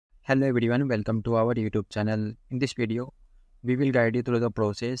Hello everyone, welcome to our YouTube channel. In this video, we will guide you through the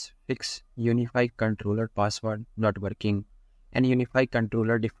process, fix UniFi controller password not working, and UniFi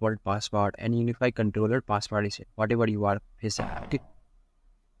controller default password, and UniFi controller password is whatever you are facing. Okay.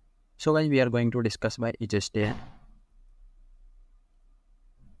 So guys, we are going to discuss by each step.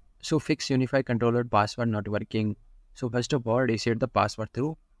 So fix UniFi controller password not working. So first of all, reset the password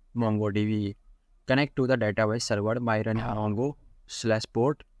through MongoDB. Connect to the database server by running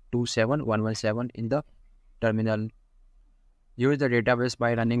mongo/port 27117 in the terminal. Use the database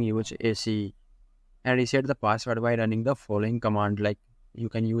by running use AC and reset the password by running the following command. Like you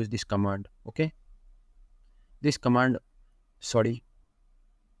can use this command. Okay. This command will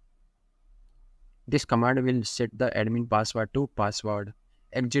set the admin password to password.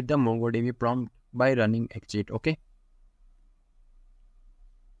 Exit the MongoDB prompt by running exit. Okay.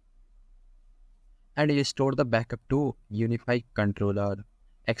 And restore the backup to UniFi controller.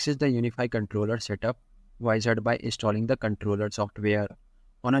 Access the UniFi controller setup wizard by installing the controller software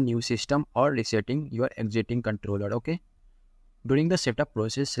on a new system or resetting your existing controller. Okay. During the setup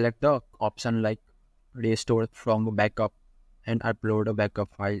process, select the option like restore from backup and upload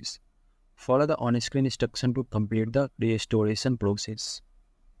backup files. Follow the on-screen instruction to complete the restoration process.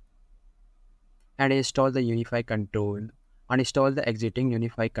 And install the UniFi control. Uninstall the exiting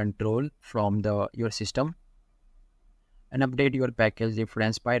UniFi control from your system. And update your package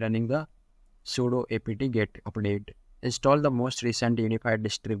reference by running the sudo apt get update. Install the most recent UniFi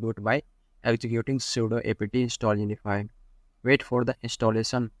distribute by executing sudo apt install UniFi. Wait for the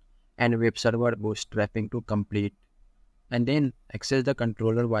installation and web server bootstrapping to complete. And then access the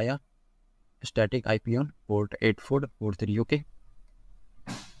controller via static IP on port 8443. Okay.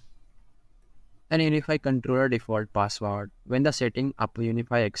 And UniFi controller default password. When the setting up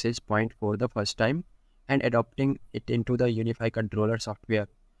UniFi access point for the first time and adopting it into the UniFi controller software,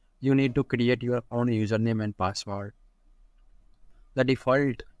 you need to create your own username and password. The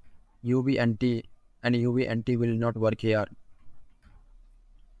default UBNT and UBNT will not work here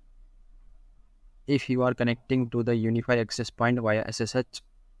if you are connecting to the UniFi access point via SSH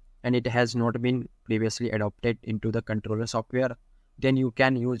and it has not been previously adopted into the controller software. Then you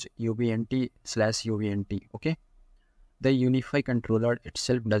can use UBNT/UBNT. Okay. The UniFi controller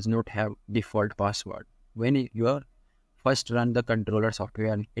itself does not have default password. When you first run the controller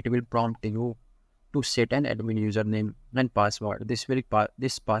software, it will prompt you to set an admin username and password. This is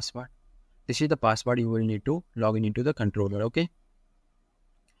the password you will need to log in into the controller. Okay.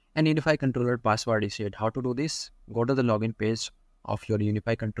 And UniFi controller password is set. How to do this? Go to the login page of your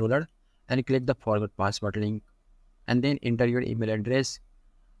UniFi controller and click the forgot password link. And then enter your email address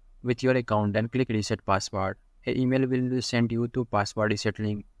with your account and click reset password. An email will be sent you to password reset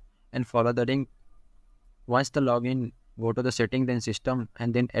link and follow the link. Once the login, go to the setting, then system,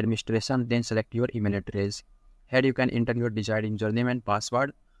 and then administration, then select your email address. Here you can enter your desired username and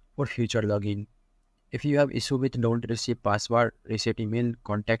password for future login. If you have issue with don't receive password reset email,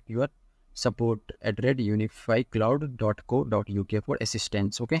 contact your support at unificloud.co.uk for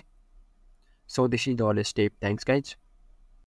assistance. Okay. So this is all step. Thanks guys.